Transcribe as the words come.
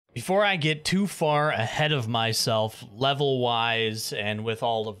Before I get too far ahead of myself, level-wise, and with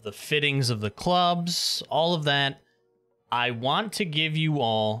all of the fittings of the clubs, all of that, I want to give you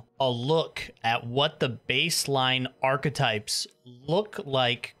all a look at what the baseline archetypes look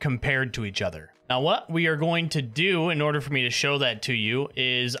like compared to each other. Now, what we are going to do in order for me to show that to you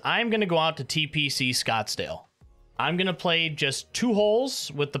is I'm going to go out to TPC Scottsdale. I'm going to play just 2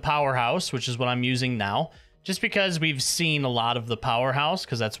 holes with the Powerhouse, which is what I'm using now. Just because we've seen a lot of the Powerhouse,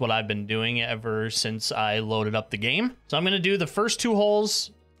 because that's what I've been doing ever since I loaded up the game. So I'm going to do the first 2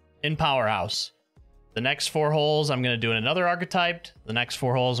 holes in Powerhouse. The next 4 holes, I'm going to do in another archetype. The next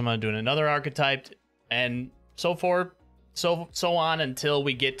 4 holes, I'm going to do in another archetype. And so forth, so on until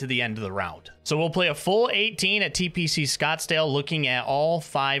we get to the end of the round. So we'll play a full 18 at TPC Scottsdale, looking at all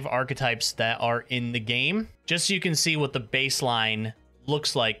 5 archetypes that are in the game, just so you can see what the baseline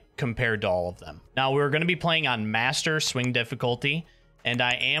looks like compared to all of them. Now, we're going to be playing on master swing difficulty, and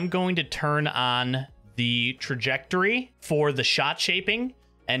I am going to turn on the trajectory for the shot shaping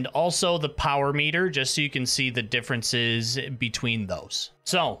and also the power meter, just so you can see the differences between those.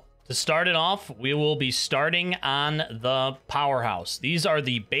 So to start it off, we will be starting on the Powerhouse. These are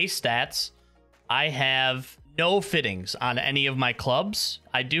the base stats. I have no fittings on any of my clubs.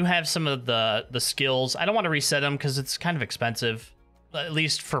 I do have some of the skills. I don't want to reset them because it's kind of expensive. At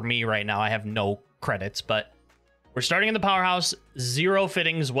least for me right now, I have no credits, but we're starting in the Powerhouse, 0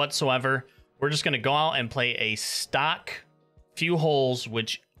 fittings whatsoever. We're just going to go out and play a stock few holes,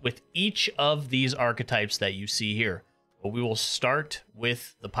 which with each of these archetypes that you see here. But we will start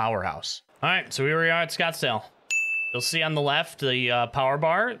with the Powerhouse. All right, so here we are at Scottsdale. You'll see on the left the power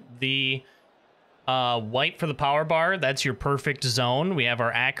bar, the white for the power bar. That's your perfect zone. We have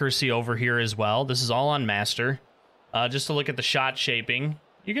our accuracy over here as well. This is all on master. Just to look at the shot shaping,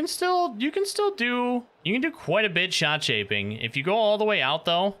 you can do quite a bit shot shaping. If you go all the way out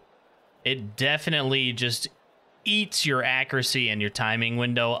though, it definitely just eats your accuracy and your timing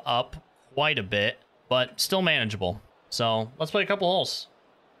window up quite a bit, but still manageable. So let's play a couple holes,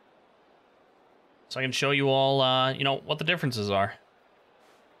 so I can show you all, you know, what the differences are.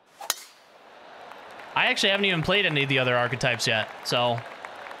 I actually haven't even played any of the other archetypes yet, so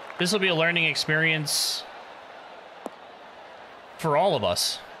this will be a learning experience for all of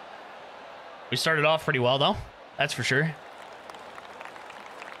us. We started off pretty well though, that's for sure.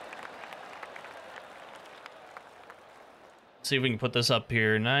 Let's see if we can put this up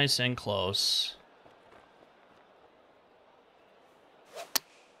here nice and close.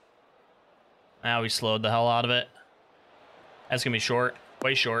 Now we slowed the hell out of it. That's gonna be short,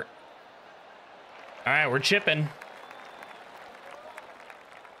 way short. All right, we're chipping.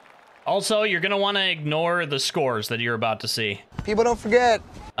 Also, you're going to want to ignore the scores that you're about to see. People don't forget.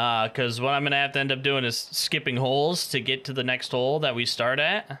 Because what I'm going to have to end up doing is skipping holes to get to the next hole that we start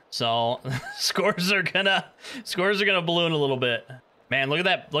at. So scores are gonna balloon a little bit. Man, look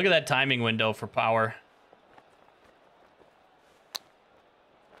at that timing window for power.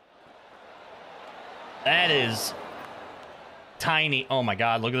 That is tiny. Oh my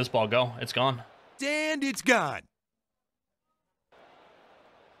God, look at this ball go. It's gone. And it's gone.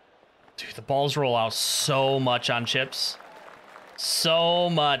 Dude, the balls roll out so much on chips. So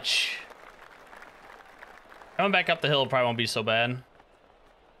much. Coming back up the hill probably won't be so bad.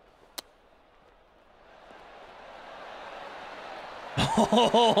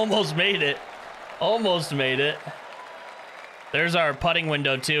 Almost made it. Almost made it. There's our putting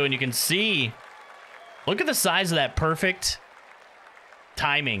window too, and you can see, look at the size of that perfect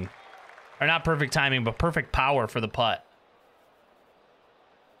timing. Or not perfect timing, but perfect power for the putt.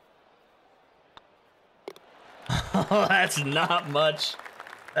 That's not much.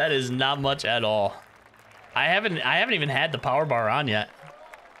 That is not much at all. I haven't even had the power bar on yet.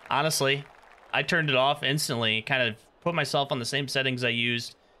 Honestly, I turned it off instantly, kind of put myself on the same settings I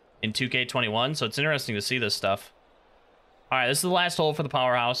used in 2K21, so it's interesting to see this stuff. All right, this is the last hole for the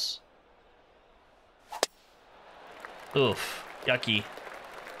Powerhouse. Oof, yucky.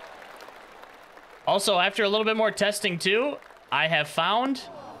 Also, after a little bit more testing too, I have found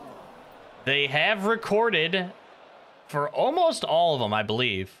they have recorded for almost all of them, I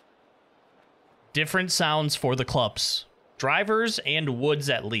believe, different sounds for the clubs, drivers and woods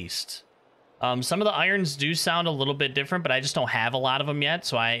at least. Some of the irons do sound a little bit different, but I just don't have a lot of them yet,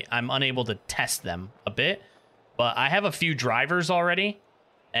 so I'm unable to test them a bit. But I have a few drivers already,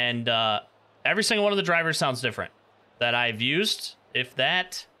 and every single one of the drivers sounds different that I've used. If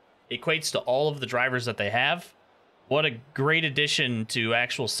that equates to all of the drivers that they have, what a great addition to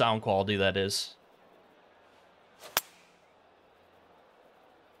actual sound quality that is.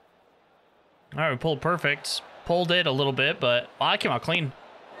 All right, we pulled perfect. Pulled it a little bit, but I came out clean.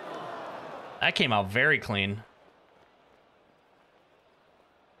 That came out very clean.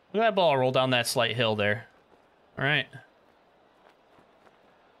 Look at that ball roll down that slight hill there. All right.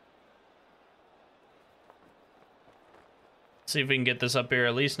 See if we can get this up here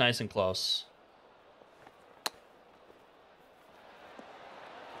at least nice and close.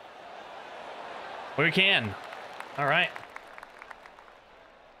 We can. All right.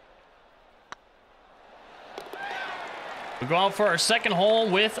 We go out for our second hole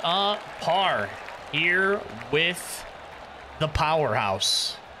with a par here with the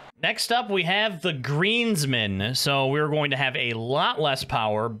Powerhouse. Next up, we have the Greensman. So we're going to have a lot less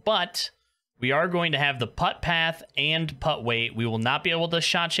power, but we are going to have the putt path and putt weight. We will not be able to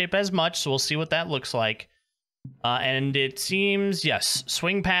shot shape as much, so we'll see what that looks like. And it seems, yes,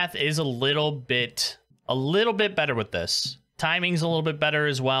 swing path is a little bit better with this. Timing's a little bit better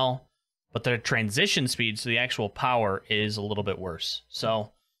as well, but the transition speed, so the actual power, is a little bit worse.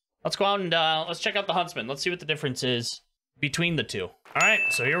 So let's go out and let's check out the Huntsman. Let's see what the difference is between the two. All right,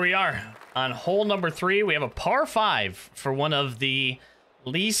 so here we are on hole number 3. We have a par 5 for one of the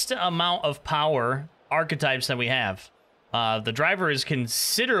least amount of power archetypes that we have. The driver is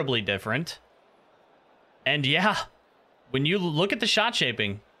considerably different. And yeah, when you look at the shot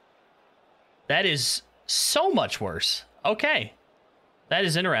shaping, that is so much worse. Okay, that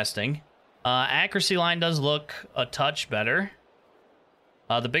is interesting. Accuracy line does look a touch better.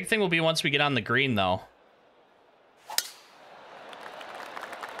 The big thing will be once we get on the green, though.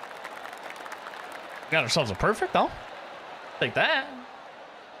 Got ourselves a perfect, though. Take that.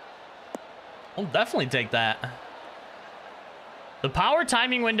 We'll definitely take that. The power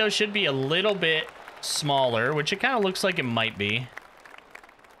timing window should be a little bit smaller, which it kind of looks like it might be.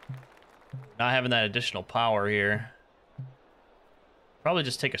 Not having that additional power here. Probably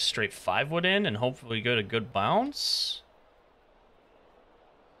just take a straight 5-wood in and hopefully get a good bounce.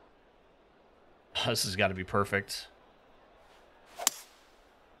 This has got to be perfect.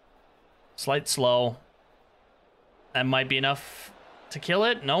 Slight slow. That might be enough to kill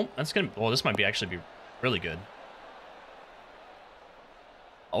it. Nope, that's gonna. Well, this might be actually be really good.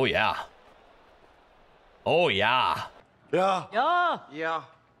 Oh yeah. Oh yeah. Yeah. Yeah. Yeah.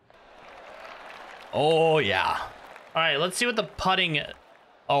 Oh yeah. All right, let's see what the putting.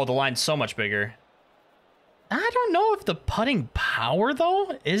 Oh, the line's so much bigger. I don't know if the putting power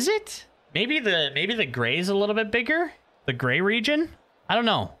though, is it? Maybe the gray's a little bit bigger. The gray region. I don't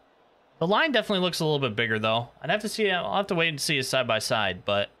know. The line definitely looks a little bit bigger though. I'd have to see. I'll have to wait and see it side by side,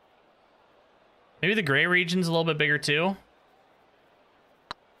 but maybe the gray region's a little bit bigger too.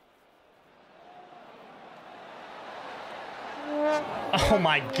 Oh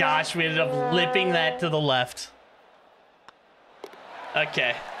my gosh, we ended up lipping that to the left.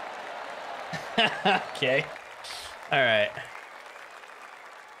 Okay. Okay. All right.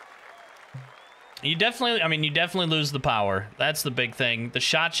 You definitely lose the power. That's the big thing. The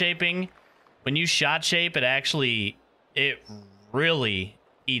shot shaping, when you shot shape, it really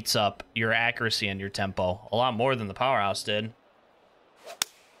eats up your accuracy and your tempo a lot more than the Powerhouse did.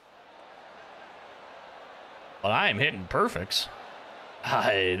 But I am hitting perfects.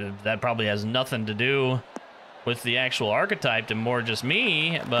 That probably has nothing to do with the actual archetype and more just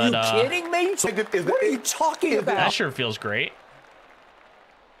me, but You kidding me? What are you talking about? that sure feels great.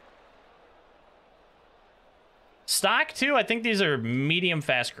 Stock too, I think these are medium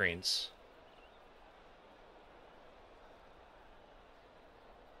fast greens.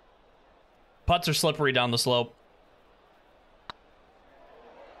 Putts are slippery down the slope.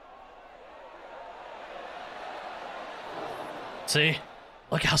 See?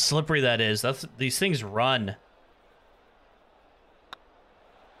 Look how slippery that is. These things run.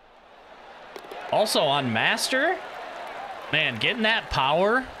 Also on Master, man, getting that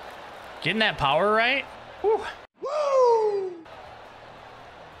power right. Whew. Woo!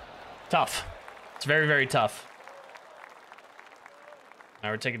 Tough. It's very, very tough.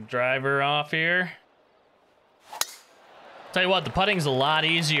 Now we're taking the driver off here. Tell you what, the putting's a lot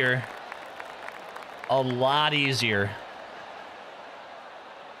easier. A lot easier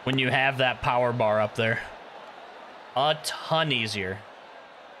when you have that power bar up there. A ton easier.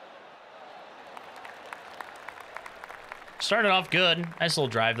 Started off good. Nice little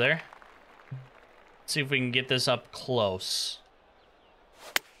drive there. Let's see if we can get this up close.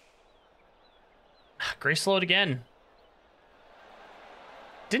 Gray slowed again.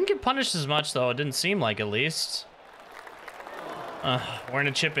 Didn't get punished as much, though. It didn't seem like, at least. We're in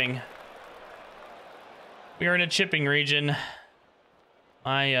a chipping. We are in a chipping region.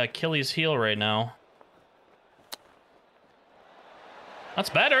 My Achilles heel right now.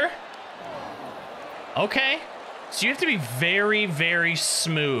 That's better. Okay. So you have to be very, very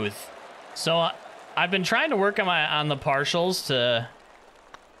smooth So I've been trying to work on the partials to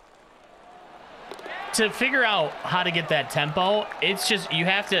figure out how to get that tempo. It's just you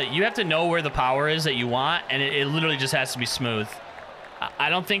have to know where the power is that you want, and it literally just has to be smooth. I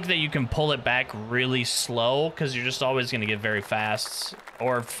don't think that you can pull it back really slow because you're just always going to get very fast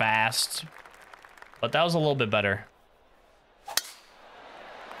or fast. But that was a little bit better.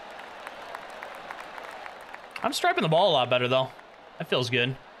 I'm striping the ball a lot better though. That feels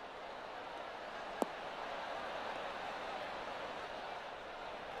good.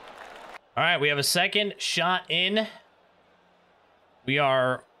 All right, we have a second shot in. We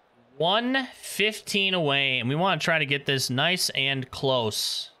are 115 away, and we want to try to get this nice and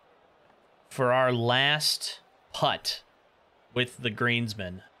close for our last putt with the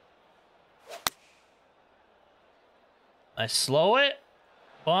Greensman. I slow it,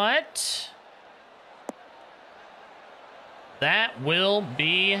 but that will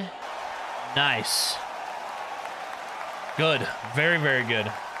be nice. Good. Very, very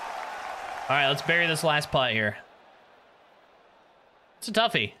good. All right, let's bury this last putt here. It's a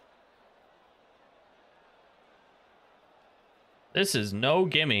toughie. This is no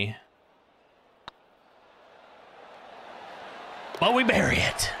gimme. But we bury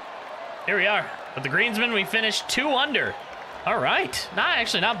it. Here we are. With the Greensman, we finished 2 under. All right.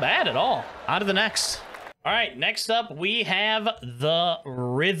 Not bad at all. On to the next. All right, next up, we have the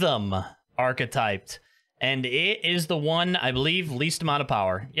Rhythm Archetyped. And it is the one, I believe, least amount of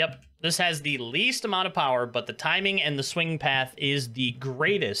power. Yep. This has the least amount of power, but the timing and the swing path is the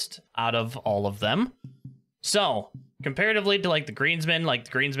greatest out of all of them. So, comparatively to like the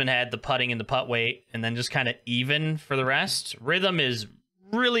Greensman had the putting and the putt weight, and then just kind of even for the rest. Rhythm is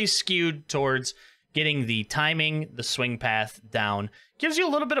really skewed towards getting the timing, the swing path down. Gives you a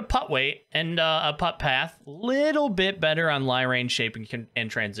little bit of putt weight and a putt path. Little bit better on lie range, shape,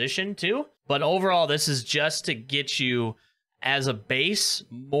 and transition too. But overall, this is just to get you as a base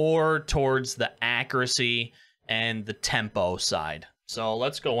more towards the accuracy and the tempo side. So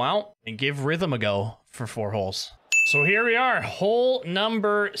let's go out and give Rhythm a go for 4 holes. So here we are, hole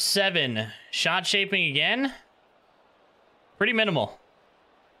number 7. Shot shaping again. Pretty minimal.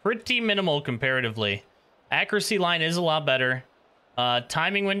 Pretty minimal comparatively. Accuracy line is a lot better.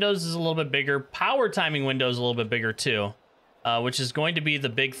 Timing windows is a little bit bigger. Power timing windows a little bit bigger too, which is going to be the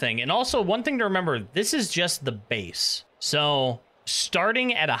big thing. And also one thing to remember, this is just the base. So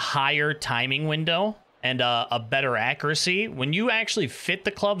starting at a higher timing window and a better accuracy, when you actually fit the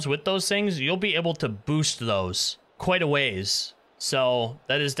clubs with those things, you'll be able to boost those quite a ways. So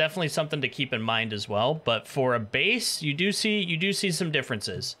that is definitely something to keep in mind as well. But for a base, you do see some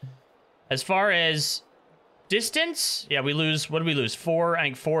differences. As far as distance, yeah, we lose, what did we lose?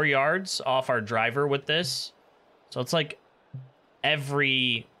 4 yards off our driver with this. So it's like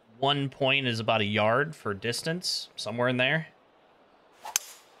every 1 point is about a yard for distance, somewhere in there.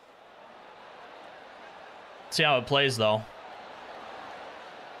 See how it plays though.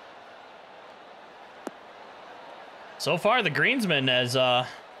 So far, the Greensman has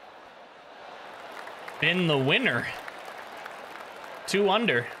been the winner. 2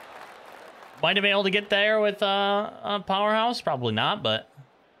 under. Might have been able to get there with a Powerhouse. Probably not, but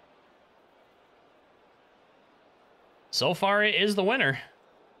so far it is the winner.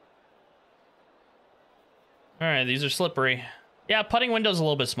 All right, these are slippery. Yeah, putting window's a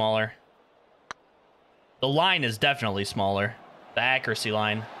little bit smaller. The line is definitely smaller. The accuracy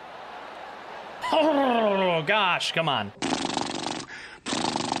line. Oh, gosh, come on.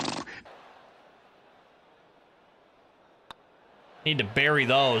 Need to bury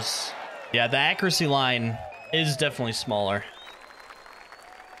those. Yeah, the accuracy line is definitely smaller.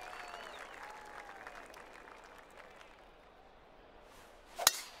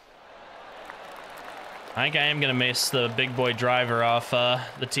 I think I am going to miss the big boy driver off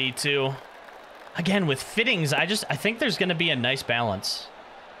the tee too. Again, with fittings, I think there's going to be a nice balance.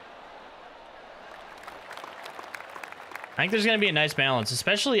 I think there's going to be a nice balance,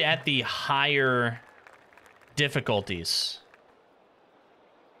 especially at the higher difficulties.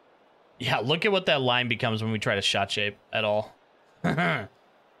 Yeah, look at what that line becomes when we try to shot shape at all.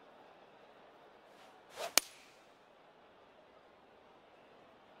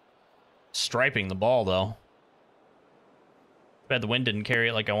 Striping the ball, though. Bet the wind didn't carry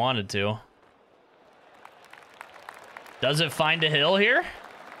it like I wanted to. Does it find a hill here?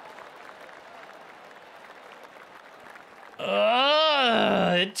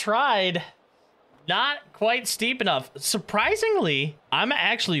 It tried. Not quite steep enough. Surprisingly, I'm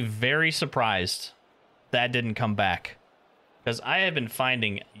actually very surprised that didn't come back. Because I have been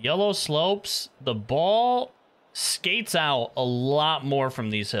finding yellow slopes. The ball skates out a lot more from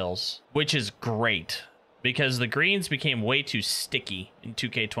these hills, which is great because the greens became way too sticky in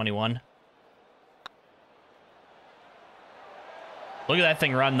 2K21. Look at that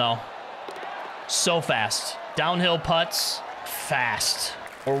thing run, though. So fast. Downhill putts, fast.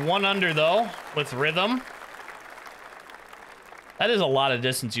 We're 1 under, though, with rhythm. That is a lot of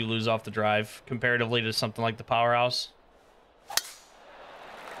distance you lose off the drive comparatively to something like the Powerhouse.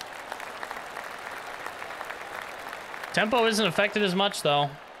 Tempo isn't affected as much, though.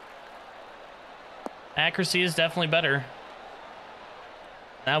 Accuracy is definitely better.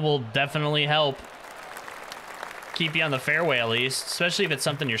 That will definitely help keep you on the fairway, at least, especially if it's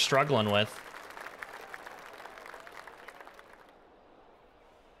something you're struggling with.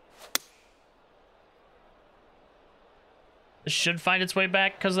 This should find its way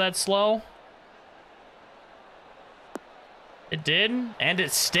back because that's slow. It did, and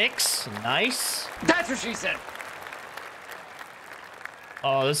it sticks. Nice. That's what she said.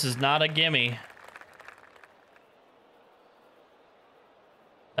 Oh, this is not a gimme.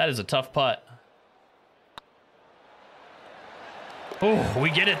 That is a tough putt. Oh, we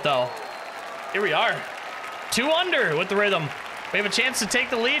get it, though. Here we are. 2 under with the rhythm. We have a chance to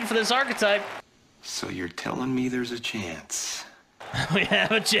take the lead for this Archetype. So you're telling me there's a chance? We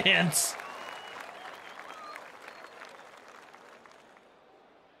have a chance.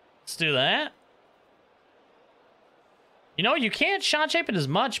 Let's do that. You know, you can't shot shape it as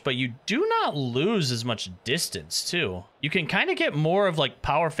much, but you do not lose as much distance, too. You can kind of get more of, like,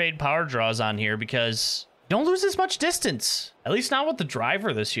 power fade, power draws on here because you don't lose as much distance. At least not with the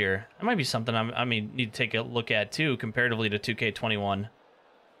driver this year. That might be something I need to take a look at, too, comparatively to 2K21.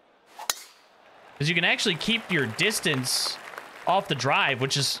 Because you can actually keep your distance off the drive,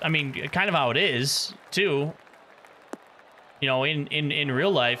 which is, I mean, kind of how it is, too. You know, in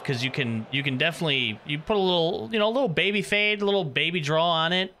real life, because you can definitely, you put a little, you know, a little baby fade, a little baby draw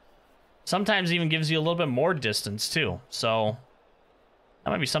on it. Sometimes even gives you a little bit more distance, too. So,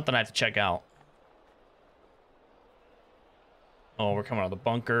 that might be something I have to check out. Oh, we're coming out of the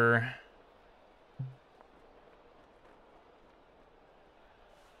bunker.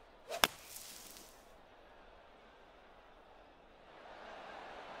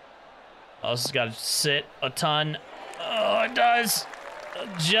 Oh, this has got to sit a ton. Oh, it does.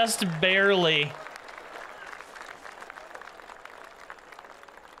 Just barely.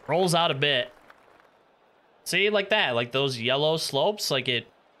 Rolls out a bit. See, like that. Like those yellow slopes. Like it.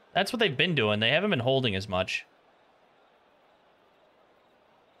 That's what they've been doing. They haven't been holding as much.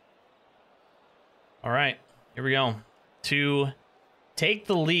 All right. Here we go. To take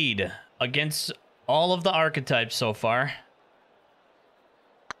the lead against all of the archetypes so far.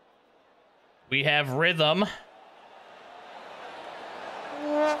 We have rhythm.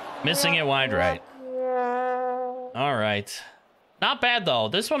 Missing it wide right. All right. Not bad, though.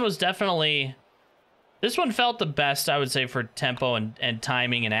 This one was definitely... This one felt the best, I would say, for tempo and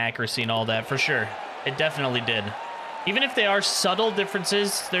timing and accuracy and all that, for sure. It definitely did. Even if they are subtle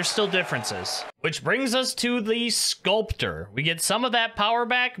differences, they're still differences. Which brings us to the Sculptor. We get some of that power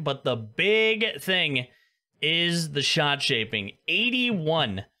back, but the big thing is the shot shaping.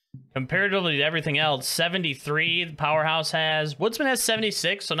 81. Comparatively to everything else, 73 the Powerhouse has. Woodsman has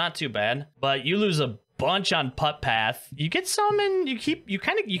 76, so not too bad. But you lose a bunch on putt path. You get some and you keep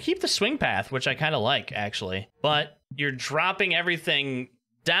the swing path, which I kind of like, actually. But you're dropping everything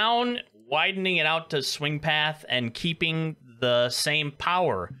down, widening it out to swing path, and keeping the same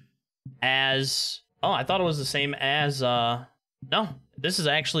power as... Oh, I thought it was the same as... No, this is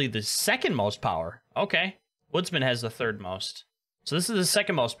actually the second most power. Okay. Woodsman has the third most. So this is the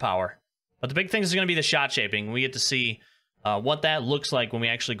second most power. But the big thing is going to be the shot shaping. We get to see what that looks like when we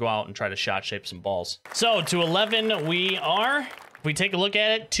actually go out and try to shot shape some balls. So to 11 we are. If we take a look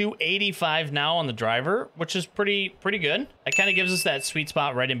at it, 285 now on the driver, which is pretty good. That kind of gives us that sweet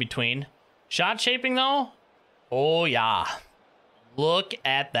spot right in between. Shot shaping though, oh yeah. Look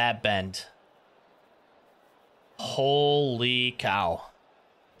at that bend. Holy cow.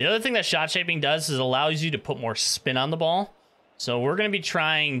 The other thing that shot shaping does is it allows you to put more spin on the ball. So we're going to be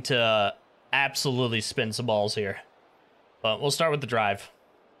trying to absolutely spin some balls here. But we'll start with the drive.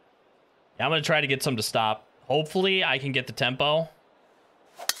 Yeah, I'm going to try to get some to stop. Hopefully I can get the tempo.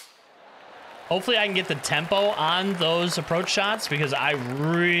 Hopefully I can get the tempo on those approach shots because I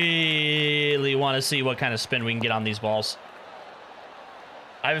really want to see what kind of spin we can get on these balls.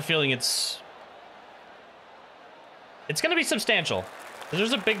 I have a feeling it's going to be substantial.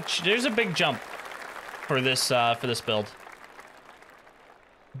 There's a big jump for this build.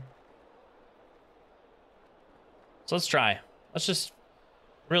 So let's try. Let's just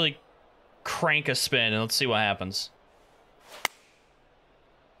really crank a spin and let's see what happens.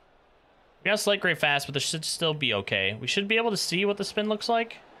 We got a slight gray fast, but this should still be okay. We should be able to see what the spin looks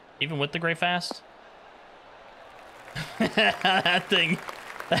like, even with the gray fast. That thing...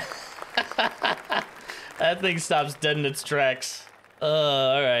 that thing stops dead in its tracks.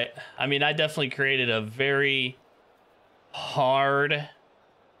 All right. I mean, I definitely created a very hard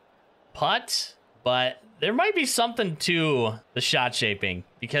putt, but there might be something to the shot shaping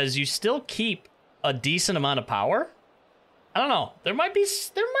because you still keep a decent amount of power. I don't know. There might be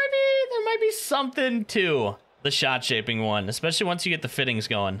something to the shot shaping one, especially once you get the fittings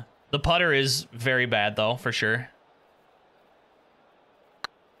going. The putter is very bad though, for sure.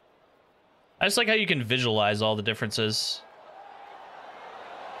 I just like how you can visualize all the differences.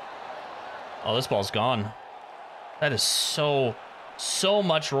 Oh, this ball's gone. That is so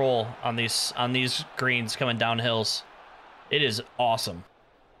much roll on these greens coming down hills. It is awesome.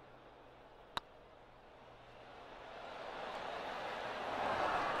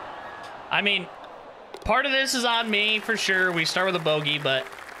 I mean, part of this is on me for sure. We start with a bogey, but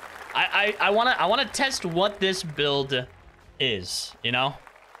I wanna test what this build is, you know?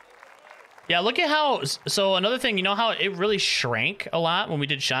 Yeah, look at how, so another thing, you know how it really shrank a lot when we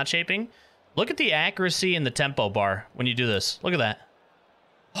did shot shaping? Look at the accuracy in the tempo bar when you do this. Look at that.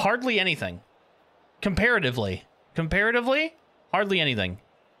 Hardly anything. Comparatively, hardly anything.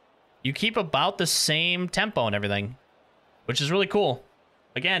 You keep about the same tempo and everything, which is really cool.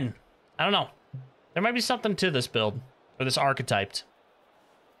 Again, I don't know. There might be something to this build, or this archetyped.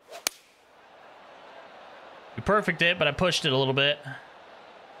 We perfected it, but I pushed it a little bit.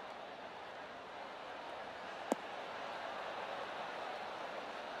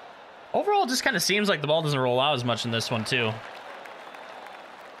 Overall, it just kind of seems like the ball doesn't roll out as much in this one, too.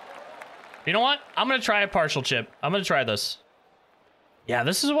 You know what? I'm going to try a partial chip. I'm going to try this. Yeah,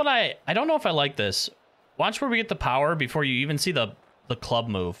 this is what I don't know if I like this. Watch where we get the power before you even see the club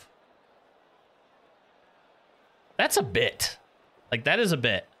move. That's a bit. Like, that is a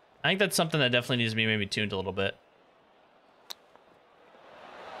bit. I think that's something that definitely needs to be maybe tuned a little bit.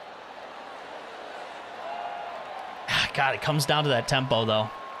 God, it comes down to that tempo, though.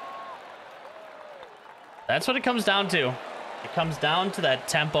 That's what it comes down to. It comes down to that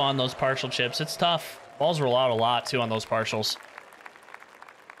tempo on those partial chips. It's tough. Balls roll out a lot, too, on those partials.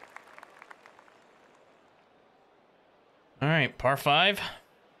 All right, par 5.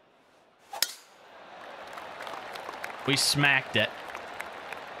 We smacked it.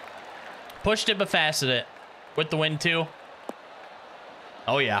 Pushed it, but fasted it. With the wind, too.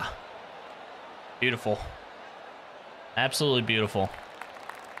 Oh, yeah. Beautiful. Absolutely beautiful.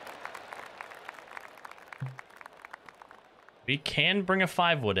 We can bring a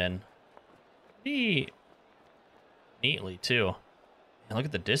 5-wood in. Pretty neatly, too. And look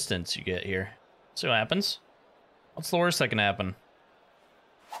at the distance you get here. See what happens. What's the worst that can happen?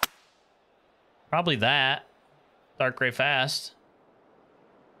 Probably that. Dark gray fast.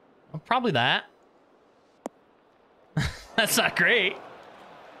 Well, probably that. That's not great.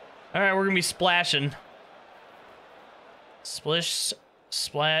 All right, we're going to be splashing. Splish,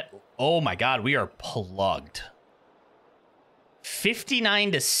 splat. Oh, my God. We are plugged.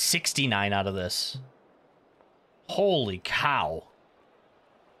 59 to 69 out of this. Holy cow.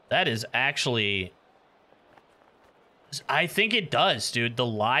 That is actually... I think it does, dude. The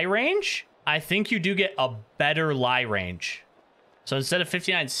lie range, I think you do get a better lie range. So instead of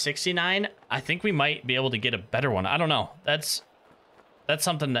 59 to 69, I think we might be able to get a better one. I don't know. That's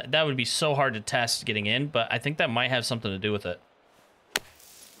something that would be so hard to test getting in, but I think that might have something to do with it.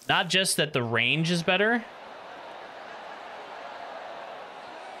 Not just that the range is better.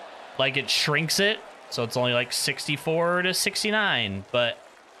 Like, it shrinks it, so it's only like 64 to 69, but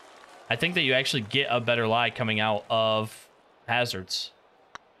I think that you actually get a better lie coming out of hazards.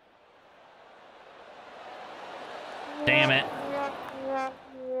 Damn it.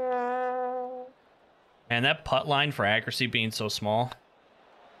 Man, that putt line for accuracy being so small.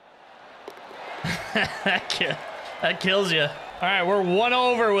 that kills you. All right, we're 1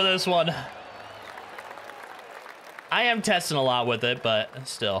 over with this one. I am testing a lot with it, but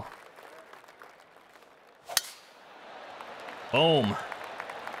still. Boom.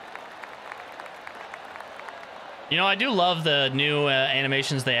 You know, I do love the new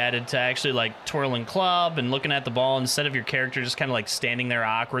animations they added to actually, like, twirling club and looking at the ball instead of your character just kind of, like, standing there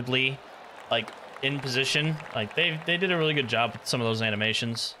awkwardly, like, in position. Like, they did a really good job with some of those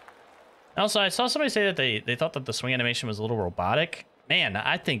animations. Also, I saw somebody say that they thought that the swing animation was a little robotic. Man,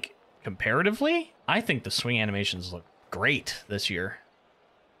 I think, comparatively, I think the swing animations look great this year.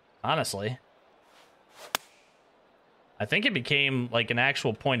 Honestly. I think it became like an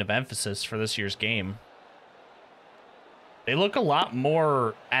actual point of emphasis for this year's game. They look a lot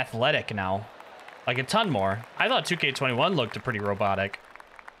more athletic now. Like a ton more. I thought 2K21 looked pretty robotic.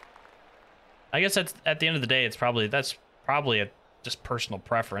 I guess that's, at the end of the day, that's probably a just personal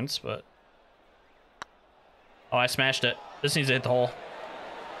preference, but... Oh, I smashed it. This needs to hit the hole.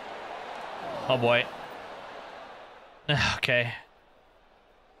 Oh, boy. Okay.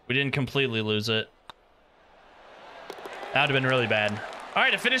 We didn't completely lose it. That would have been really bad. All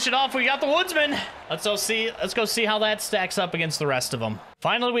right, to finish it off, we got the Woodsman. Let's go see how that stacks up against the rest of them.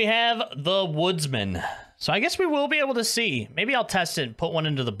 Finally, we have the Woodsman. So I guess we will be able to see. Maybe I'll test it and put one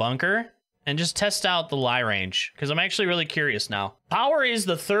into the bunker and just test out the lie range, because I'm actually really curious now. Power is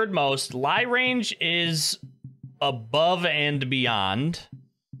the third most. Lie range is above and beyond.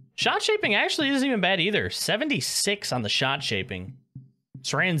 Shot shaping actually isn't even bad either. 76 on the shot shaping.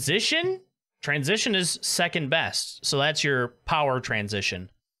 Transition is second best. So that's your power transition.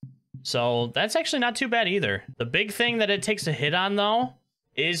 So that's actually not too bad either. The big thing that it takes to hit on, though,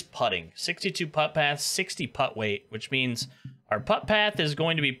 is putting. 62 putt path, 60 putt weight, which means our putt path is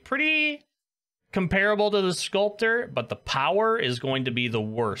going to be pretty comparable to the Sculptor, but the power is going to be the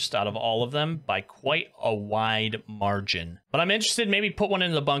worst out of all of them by quite a wide margin. But I'm interested, maybe put one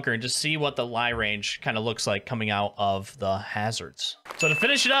into the bunker and just see what the lie range kind of looks like coming out of the hazards. So to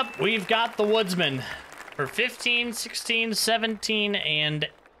finish it up, we've got the Woodsman for 15, 16, 17, and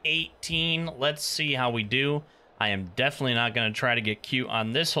 18. Let's see how we do. I am definitely not going to try to get cute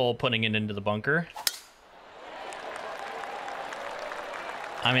on this hole, putting it into the bunker.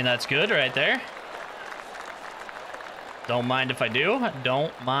 I mean, that's good right there. Don't mind if I do.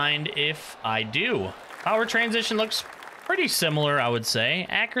 Don't mind if I do. Power transition looks pretty similar, I would say.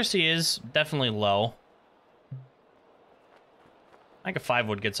 Accuracy is definitely low. I think a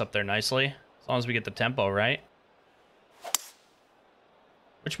 5-wood gets up there nicely, as long as we get the tempo right.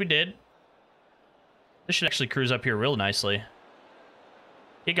 Which we did. This should actually cruise up here real nicely.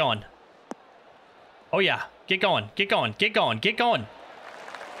 Get going. Oh yeah, get going, get going, get going, get going.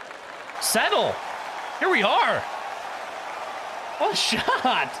 Settle. Here we are. What a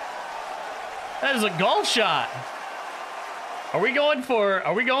shot! That is a golf shot. Are we going for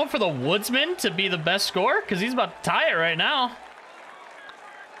the Woodsman to be the best score? Because he's about to tie it right now.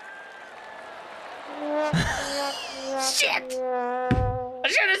 Shit! I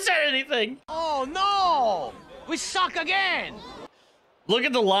should have said anything. Oh no! We suck again! Look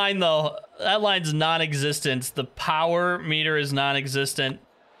at the line though. That line's non-existent. The power meter is non-existent.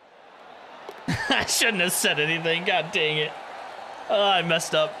 I shouldn't have said anything. God dang it. Oh, I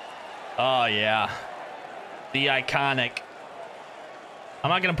messed up. Oh, yeah. The iconic. I'm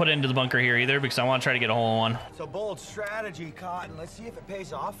not going to put it into the bunker here either because I want to try to get a hole in one. It's a bold strategy, Cotton. Let's see if it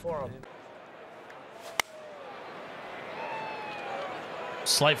pays off for him.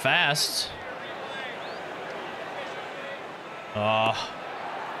 Slight fast.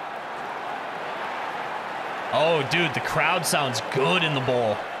 Oh, dude, the crowd sounds good in the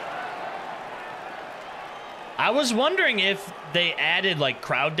bowl. I was wondering if they added like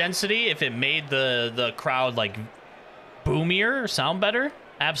crowd density, if it made the crowd like boomier or sound better.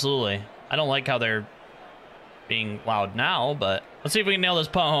 Absolutely. I don't like how they're being loud now, but let's see if we can nail this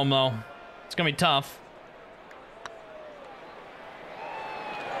putt home though. It's gonna be tough.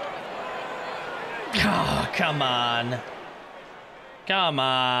 Oh, come on. Come on.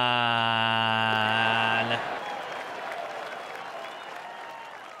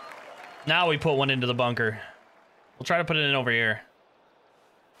 Now we put one into the bunker. We'll try to put it in over here.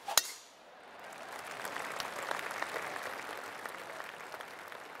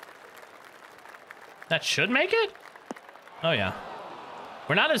 That should make it? Oh, yeah.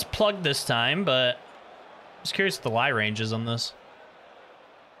 We're not as plugged this time, but I'm just curious what the lie range is on this.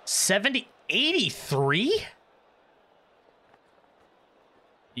 83?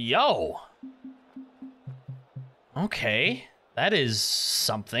 Yo. Okay. That is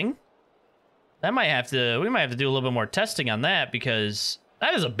something. We might have to do a little bit more testing on that because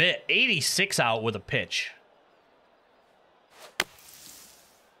that is a bit. 86 out with a pitch.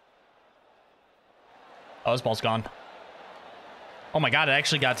 Oh, this ball's gone. Oh my God, it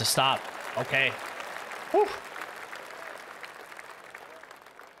actually got to stop. Okay. Whew.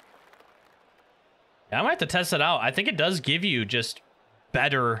 Yeah, I might have to test it out. I think it does give you just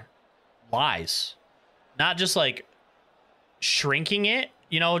better lies. Not just like shrinking it,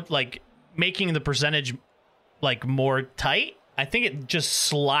 you know, like making the percentage like more tight. I think it just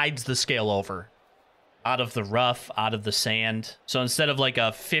slides the scale over out of the rough, out of the sand. So instead of like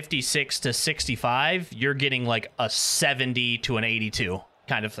a 56 to 65, you're getting like a 70 to an 82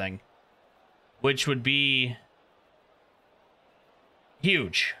 kind of thing, which would be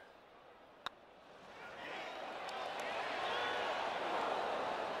Huge.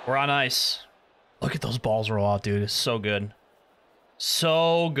 We're on ice. Look at those balls roll out, dude. It's so good.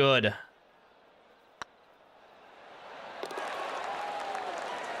 So good.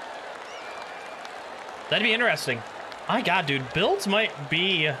 That'd be interesting. My God, dude. Builds might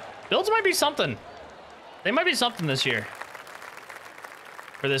be something. They might be something this year.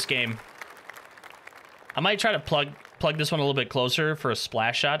 For this game. I might try to plug this one a little bit closer for a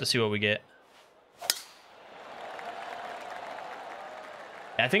splash shot to see what we get.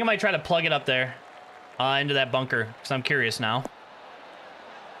 I think I might try to plug it up there into that bunker because I'm curious now.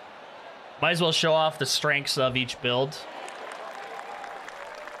 Might as well show off the strengths of each build.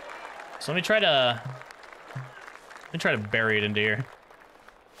 So let me try to bury it into here.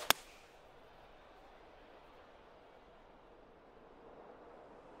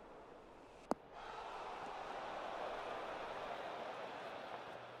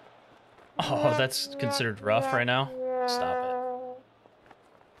 Oh, that's considered rough right now. Stop it.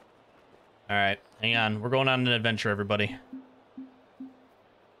 All right, hang on. We're going on an adventure, everybody.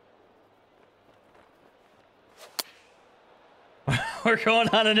 We're going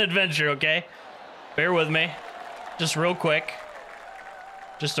on an adventure, okay? Bear with me. Just real quick.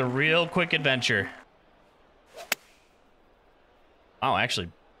 Just a real quick adventure. Oh,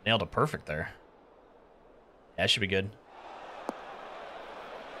 actually nailed it perfect there. That should be good.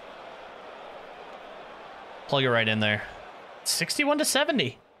 Plug it right in there. 61 to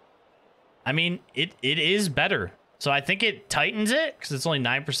 70. I mean, it is better. So I think it tightens it because it's only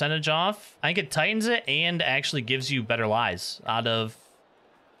 9% off. I think it tightens it and actually gives you better lies out of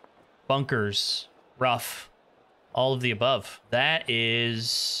bunkers, rough, all of the above.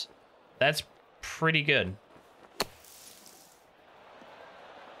 That's pretty good.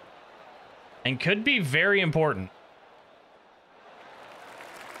 And could be very important.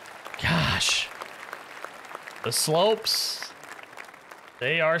 Gosh. The slopes.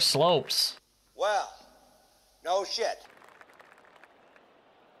 They are slopes. Well, no shit.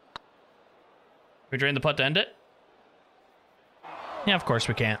 We drain the putt to end it? Yeah, of course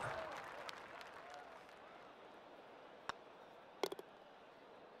we can't.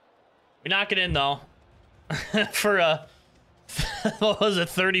 We knock it in, though. For a... what was it,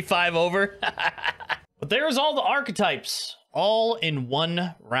 35 over? But there's all the archetypes. All in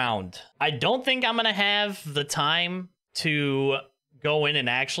one round. I don't think I'm going to have the time to go in and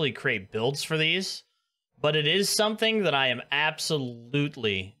actually create builds for these. But it is something that I am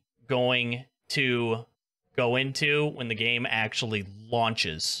absolutely going to go into when the game actually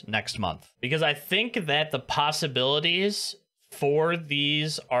launches next month. Because I think that the possibilities for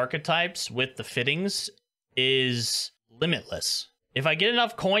these archetypes with the fittings is limitless. If I get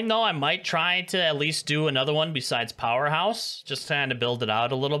enough coin, though, I might try to at least do another one besides Powerhouse, just to kind of build it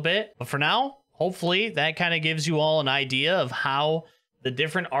out a little bit. But for now, hopefully that kind of gives you all an idea of how the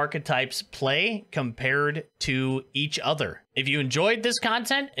different archetypes play compared to each other. If you enjoyed this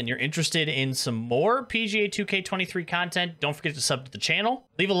content and you're interested in some more PGA 2K23 content, don't forget to sub to the channel.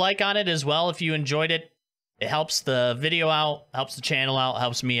 Leave a like on it as well if you enjoyed it. It helps the video out, helps the channel out,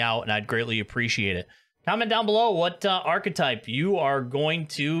 helps me out, and I'd greatly appreciate it. Comment down below what archetype you are going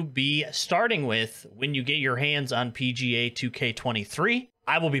to be starting with when you get your hands on PGA 2K23.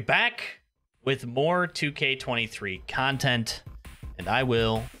 I will be back with more 2K23 content, and I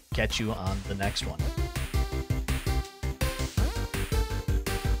will catch you on the next one.